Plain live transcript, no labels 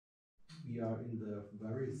We are in the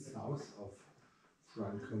very south of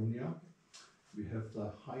Franconia. We have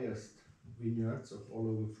the highest vineyards of all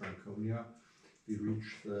over Franconia. We reach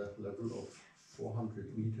the level of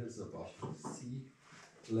 400 meters above sea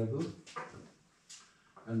level.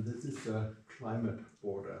 And this is a climate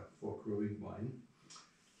border for growing wine.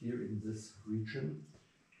 Here in this region,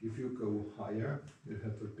 if you go higher, you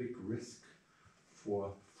have a big risk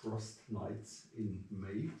for frost nights in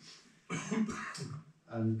May.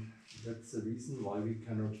 And that's the reason why we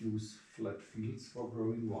cannot use flat fields for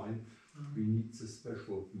growing wine. We need a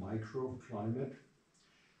special microclimate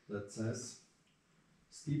that says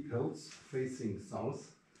steep hills facing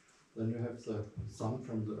south. Then you have the sun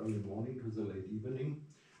from the early morning to the late evening.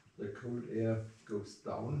 The cold air goes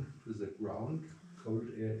down to the ground. Cold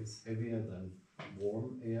air is heavier than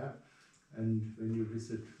warm air. And when you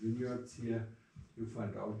visit vineyards here, you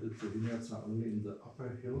find out that the vineyards are only in the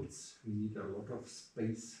upper hills. We need a lot of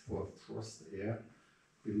space for frost air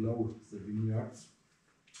below the vineyards.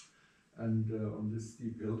 And on these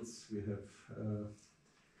steep hills we have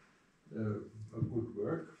a good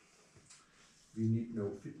work. We need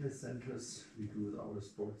no fitness centers. We do our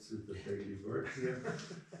sports with the daily work here.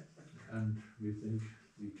 And we think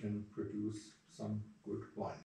we can produce some good wine.